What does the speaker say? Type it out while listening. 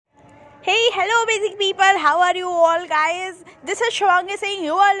Hey, hello basic people, how are you all guys? This is Shwangi saying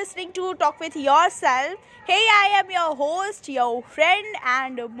you are listening to Talk With Yourself. Hey, I am your host, your friend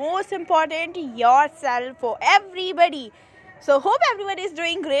and most important, yourself for everybody. So hope everybody is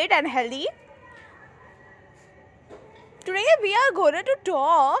doing great and healthy. Today we are going to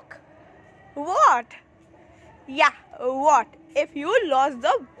talk what? Yeah, what? If you lost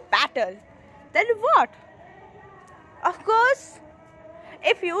the battle, then what? Of course,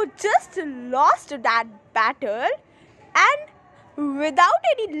 if you just lost that battle and without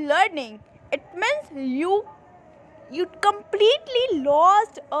any learning, it means you completely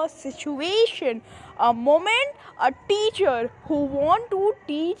lost a situation, a moment, a teacher who want to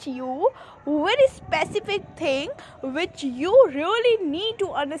teach you very specific thing which you really need to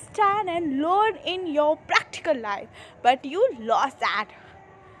understand and learn in your practical life, but you lost that.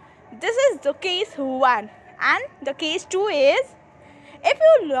 This is the case 1, and the case 2 is if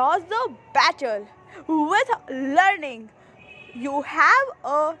you lost the battle with learning, you have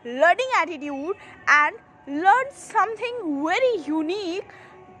a learning attitude and learn something very unique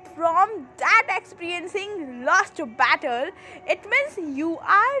from that experiencing lost battle, it means you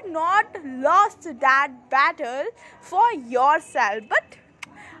are not lost that battle for yourself, but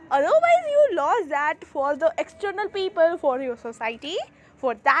otherwise you lost that for the external people, for your society,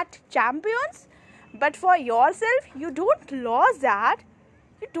 for that champions. But for yourself, you don't lose that.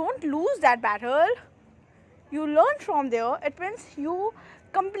 You don't lose that battle. You learn from there. It means you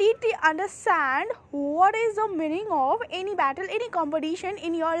completely understand what is the meaning of any battle, any competition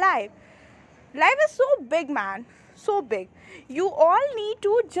in your life. Life is so big, man. So big. You all need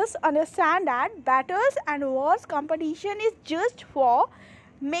to just understand that battles and wars competition is just for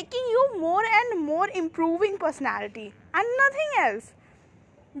making you more and more improving personality and nothing else.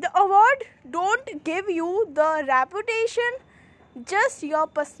 The award don't give you the reputation, just your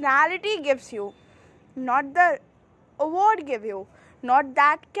personality gives you. Not the award give you, not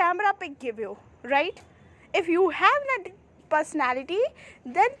that camera pic give you, right? If you have that personality,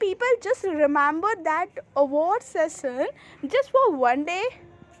 then people just remember that award session just for one day,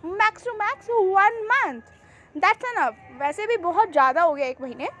 max to max 1 month. That's enough. वैसे भी बहुत ज़्यादा हो गया 1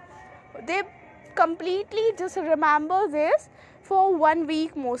 महीने. They completely just remember this for 1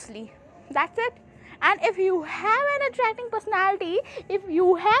 week mostly. That's it. And if you have an attracting personality, if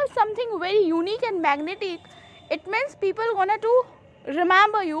you have something very unique and magnetic, it means people gonna to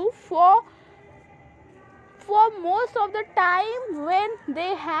remember you for most of the time when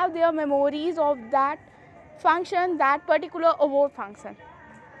they have their memories of that function, that particular award function.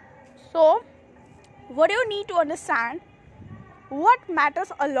 So what you need to understand, what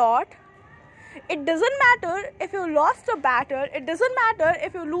matters a lot. It doesn't matter if you lost a battle. It doesn't matter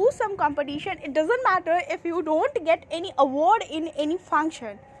if you lose some competition. It doesn't matter if you don't get any award in any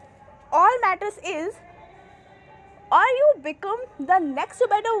function. All matters is, are you become the next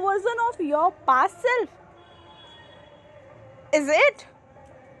better version of your past self? Is it?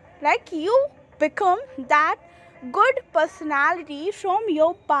 Like you become that good personality from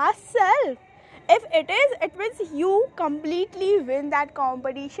your past self. If it is, it means you completely win that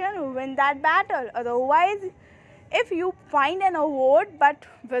competition, win that battle. Otherwise, if you find an award but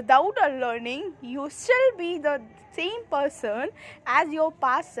without a learning, you still be the same person as your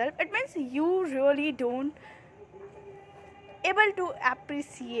past self. It means you really don't able to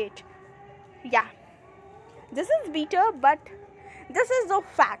appreciate. Yeah, this is bitter, but this is the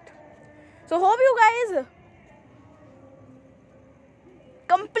fact. So hope you guys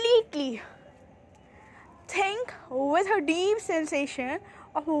completely think with a deep sensation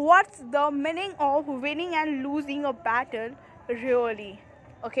of what's the meaning of winning and losing a battle really.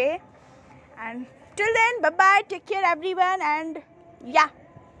 Okay, and till then, bye bye, take care everyone, and yeah,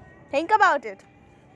 think about it.